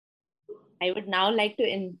I would now like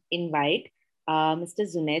to invite Mr.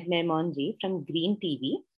 Zunaid Mehmonji from Green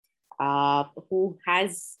TV, who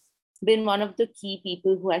has been one of the key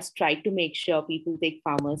people who has tried to make sure people take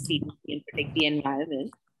farmers seriously and protect the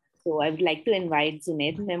environment. So I would like to invite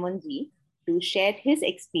Zunaid Mehmonji to share his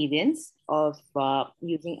experience of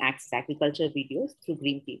using Access Agriculture videos through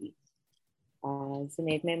Green TV.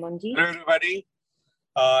 Zunaid Mehmonji. Hello, everybody.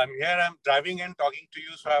 I'm here. I'm driving and talking to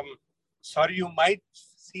you. So I'm sorry you might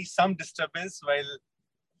see some disturbance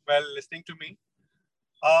while listening to me.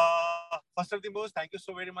 First of the most, thank you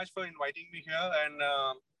so very much for inviting me here. And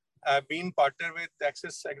I've been partner with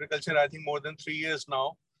Access Agriculture, I think more than 3 years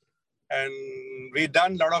now. And we've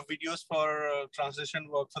done a lot of videos for transition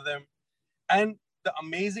work for them. And the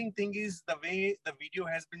amazing thing is the way the video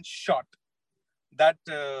has been shot, that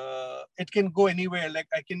it can go anywhere. Like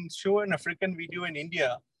I can show an African video in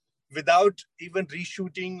India without even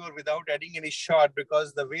reshooting or without adding any shot,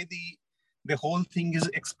 because the way the whole thing is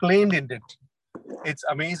explained in it, it's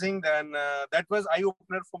amazing. And that was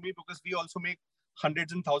eye-opener for me, because we also make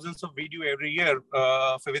hundreds and thousands of video every year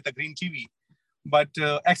with the Green TV. But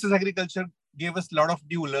Access Agriculture gave us a lot of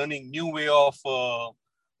new learning, new way of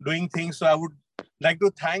doing things. So I would like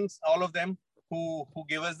to thank all of them who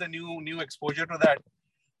gave us the new exposure to that.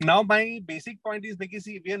 Now my basic point is, because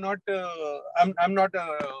see, we are not. I'm not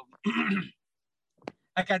a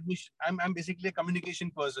academician. I'm basically a communication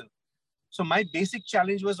person. So my basic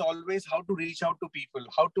challenge was always how to reach out to people,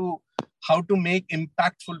 how to make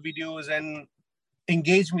impactful videos and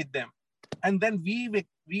engage with them. And then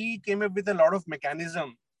we came up with a lot of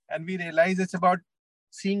mechanism, and we realized it's about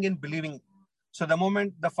seeing and believing. So the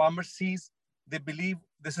moment the farmer sees, they believe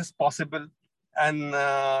this is possible. And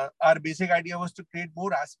our basic idea was to create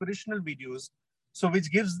more aspirational videos, so which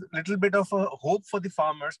gives a little bit of a hope for the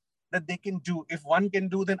farmers that they can do. If one can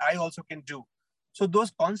do, then I also can do. So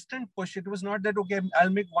those constant push, it was not that, okay, I'll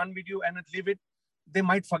make one video and leave it. They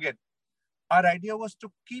might forget. Our idea was to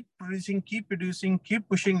keep producing, keep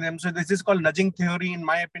pushing them. So this is called nudging theory. In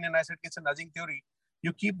my opinion, I said it's a nudging theory.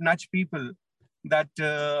 You keep nudge people that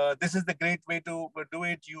this is the great way to do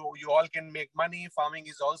it. You all can make money. Farming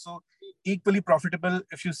is also equally profitable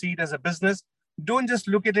if you see it as a business. Don't just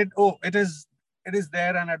look at it, oh, it is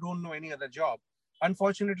there and I don't know any other job.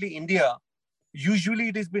 Unfortunately, India, usually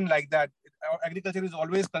it has been like that. Agriculture is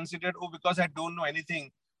always considered, oh, because I don't know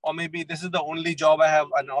anything, or maybe this is the only job I have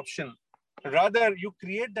an option. Rather, you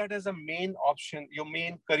create that as a main option, your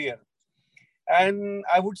main career. And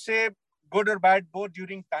I would say, good or bad, both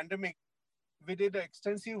during pandemic, we did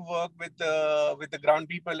extensive work with the ground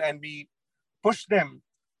people, and we pushed them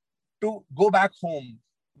to go back home.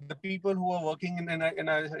 The people who were working in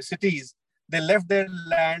our cities, they left their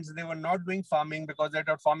lands. They were not doing farming because they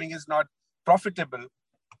thought farming is not profitable.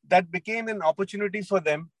 That became an opportunity for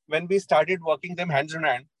them when we started working them hands on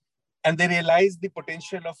hand. And they realized the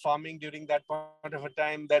potential of farming during that point of a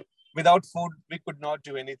time, that without food, we could not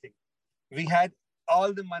do anything. We had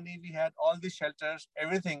all the money, we had all the shelters,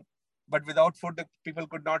 everything, but without food, the people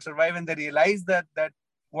could not survive. And they realized that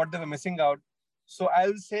what they were missing out. So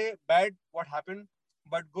I'll say bad what happened,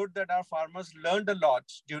 but good that our farmers learned a lot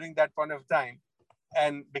during that point of time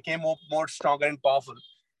and became more stronger and powerful.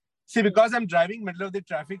 See, because I'm driving middle of the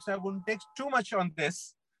traffic, so I wouldn't take too much on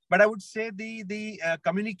this. But I would say the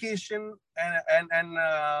communication and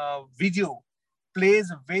video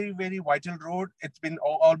plays a very, very vital role. It's been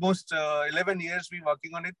almost 11 years we're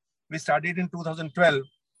working on it. We started in 2012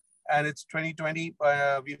 and it's 2020.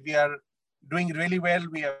 We are doing really well.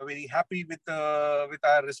 We are very happy with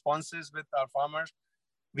our responses with our farmers.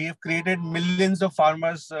 We have created millions of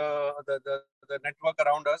farmers, the network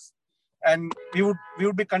around us. And we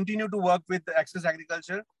would be continue to work with Access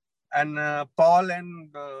Agriculture. And Paul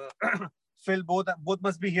and Phil both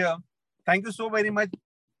must be here. Thank you so very much,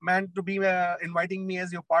 man, to be inviting me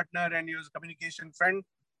as your partner and your communication friend.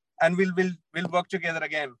 And we'll work together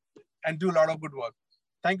again and do a lot of good work.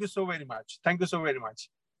 Thank you so very much. Thank you so very much.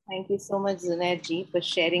 Thank you so much, Zunaid ji, for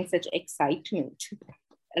sharing such excitement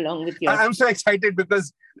along with your. I'm so excited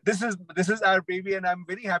because this is our baby, and I'm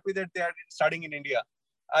very happy that they are starting in India.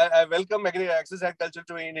 I welcome Access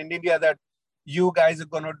Agriculture in India, that you guys are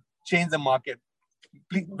going to change the market.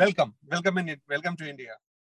 Please welcome to India.